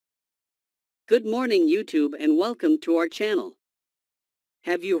Good morning YouTube and welcome to our channel.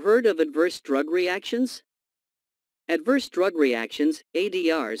 Have you heard of adverse drug reactions? Adverse drug reactions,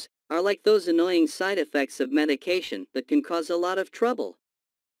 ADRs, are like those annoying side effects of medication that can cause a lot of trouble.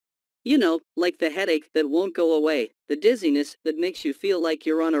 You know, like the headache that won't go away, the dizziness that makes you feel like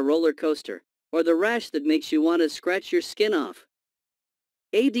you're on a roller coaster, or the rash that makes you want to scratch your skin off.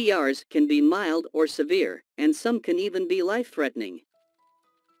 ADRs can be mild or severe, and some can even be life-threatening.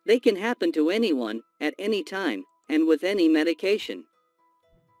 They can happen to anyone, at any time, and with any medication.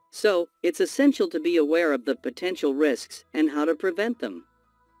 So, it's essential to be aware of the potential risks and how to prevent them.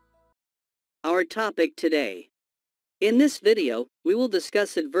 Our topic today. In this video, we will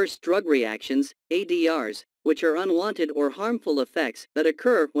discuss adverse drug reactions, ADRs, which are unwanted or harmful effects that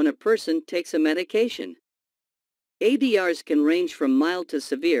occur when a person takes a medication. ADRs can range from mild to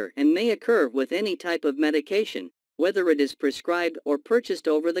severe and may occur with any type of medication, whether it is prescribed or purchased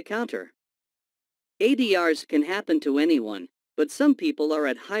over the counter. ADRs can happen to anyone, but some people are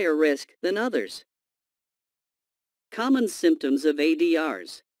at higher risk than others. Common symptoms of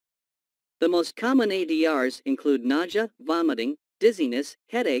ADRs. The most common ADRs include nausea, vomiting, dizziness,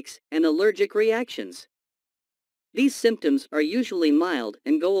 headaches, and allergic reactions. These symptoms are usually mild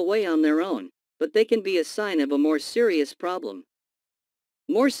and go away on their own, but they can be a sign of a more serious problem.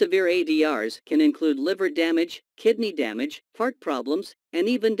 More severe ADRs can include liver damage, kidney damage, heart problems, and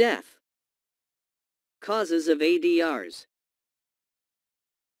even death. Causes of ADRs.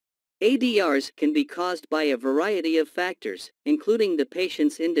 ADRs can be caused by a variety of factors, including the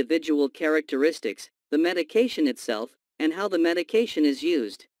patient's individual characteristics, the medication itself, and how the medication is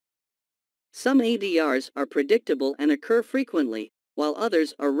used. Some ADRs are predictable and occur frequently, while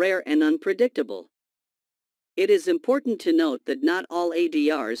others are rare and unpredictable. It is important to note that not all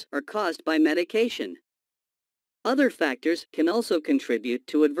ADRs are caused by medication. Other factors can also contribute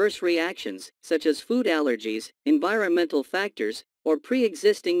to adverse reactions, such as food allergies, environmental factors, or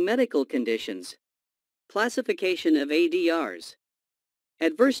pre-existing medical conditions. Classification of ADRs.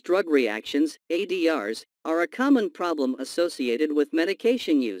 Adverse drug reactions, ADRs, are a common problem associated with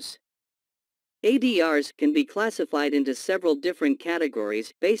medication use. ADRs can be classified into several different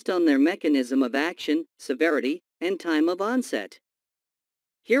categories based on their mechanism of action, severity, and time of onset.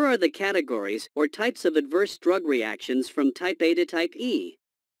 Here are the categories or types of adverse drug reactions from Type A to Type E.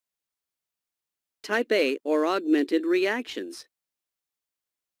 Type A or augmented reactions.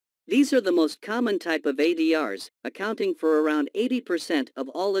 These are the most common type of ADRs, accounting for around 80% of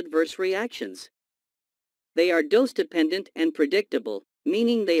all adverse reactions. They are dose-dependent and predictable,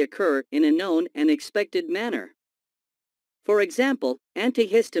 meaning they occur in a known and expected manner. For example,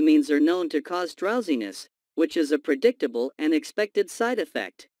 antihistamines are known to cause drowsiness, which is a predictable and expected side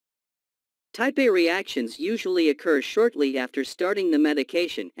effect. Type A reactions usually occur shortly after starting the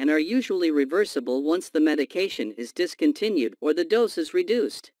medication and are usually reversible once the medication is discontinued or the dose is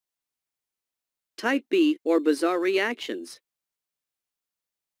reduced. Type B or bizarre reactions.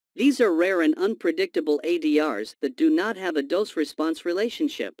 These are rare and unpredictable ADRs that do not have a dose-response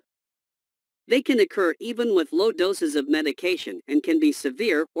relationship. They can occur even with low doses of medication and can be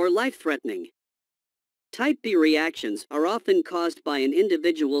severe or life-threatening. Type B reactions are often caused by an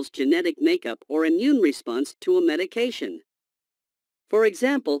individual's genetic makeup or immune response to a medication. For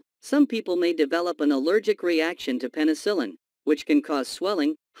example, some people may develop an allergic reaction to penicillin, which can cause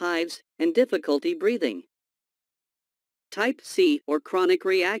swelling, hives, and difficulty breathing. Type C or chronic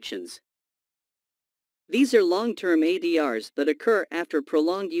reactions. These are long-term ADRs that occur after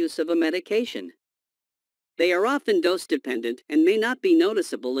prolonged use of a medication. They are often dose-dependent and may not be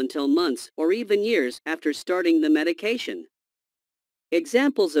noticeable until months or even years after starting the medication.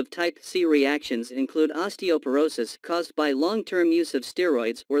 Examples of Type C reactions include osteoporosis caused by long-term use of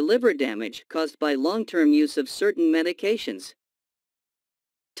steroids or liver damage caused by long-term use of certain medications.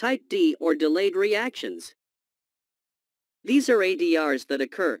 Type D or delayed reactions. These are ADRs that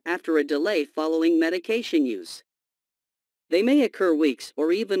occur after a delay following medication use. They may occur weeks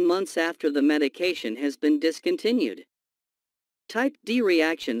or even months after the medication has been discontinued. Type D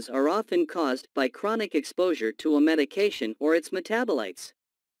reactions are often caused by chronic exposure to a medication or its metabolites.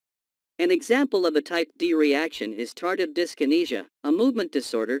 An example of a Type D reaction is tardive dyskinesia, a movement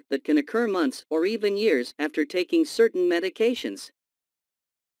disorder that can occur months or even years after taking certain medications.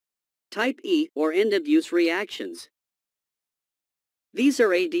 Type E or end-of-use reactions. These are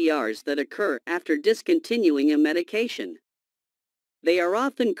ADRs that occur after discontinuing a medication. They are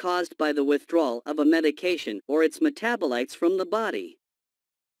often caused by the withdrawal of a medication or its metabolites from the body.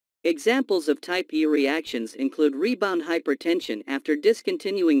 Examples of Type E reactions include rebound hypertension after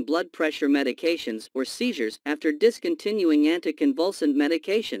discontinuing blood pressure medications or seizures after discontinuing anticonvulsant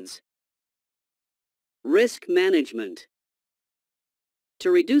medications. Risk management. To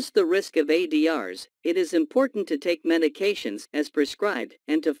reduce the risk of ADRs, it is important to take medications as prescribed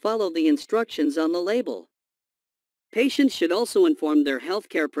and to follow the instructions on the label. Patients should also inform their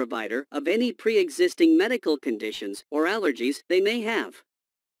healthcare provider of any pre-existing medical conditions or allergies they may have.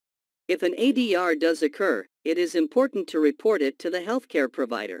 If an ADR does occur, it is important to report it to the healthcare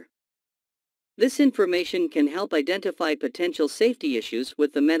provider. This information can help identify potential safety issues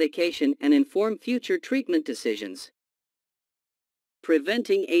with the medication and inform future treatment decisions.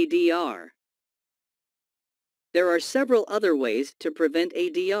 Preventing ADR. There are several other ways to prevent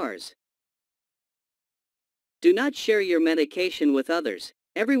ADRs. Do not share your medication with others.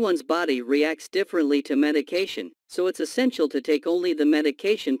 Everyone's body reacts differently to medication, so it's essential to take only the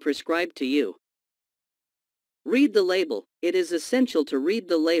medication prescribed to you. Read the label. It is essential to read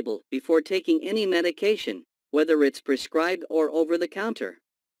the label before taking any medication, whether it's prescribed or over the counter.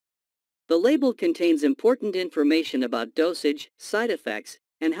 The label contains important information about dosage, side effects,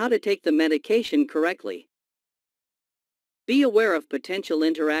 and how to take the medication correctly. Be aware of potential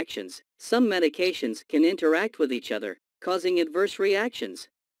interactions. Some medications can interact with each other, causing adverse reactions.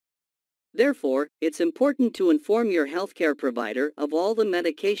 Therefore, it's important to inform your healthcare provider of all the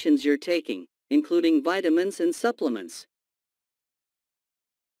medications you're taking, including vitamins and supplements.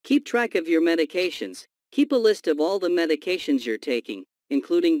 Keep track of your medications. Keep a list of all the medications you're taking,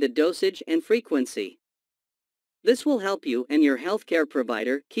 including the dosage and frequency. This will help you and your healthcare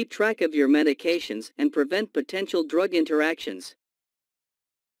provider keep track of your medications and prevent potential drug interactions.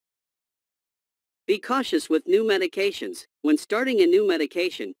 Be cautious with new medications. When starting a new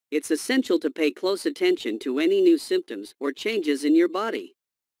medication, it's essential to pay close attention to any new symptoms or changes in your body.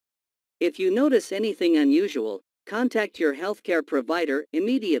 If you notice anything unusual, contact your healthcare provider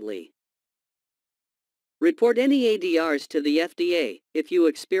immediately. Report any ADRs to the FDA. If you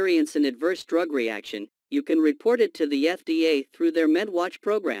experience an adverse drug reaction, you can report it to the FDA through their MedWatch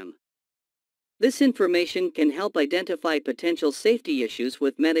program. This information can help identify potential safety issues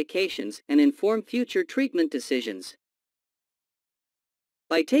with medications and inform future treatment decisions.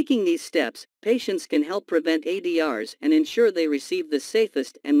 By taking these steps, patients can help prevent ADRs and ensure they receive the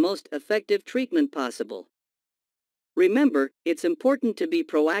safest and most effective treatment possible. Remember, it's important to be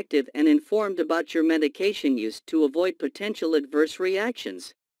proactive and informed about your medication use to avoid potential adverse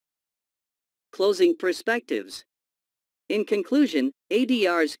reactions. Closing perspectives. In conclusion,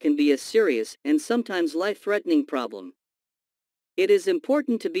 ADRs can be a serious and sometimes life-threatening problem. It is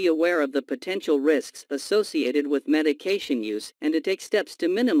important to be aware of the potential risks associated with medication use and to take steps to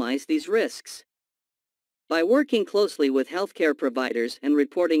minimize these risks. By working closely with healthcare providers and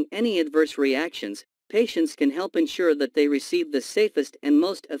reporting any adverse reactions, patients can help ensure that they receive the safest and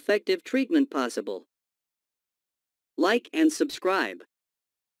most effective treatment possible. Like and subscribe.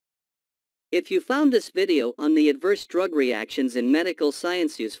 If you found this video on the adverse drug reactions in medical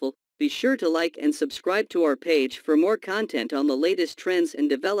science useful, be sure to like and subscribe to our page for more content on the latest trends and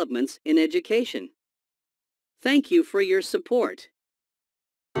developments in education. Thank you for your support.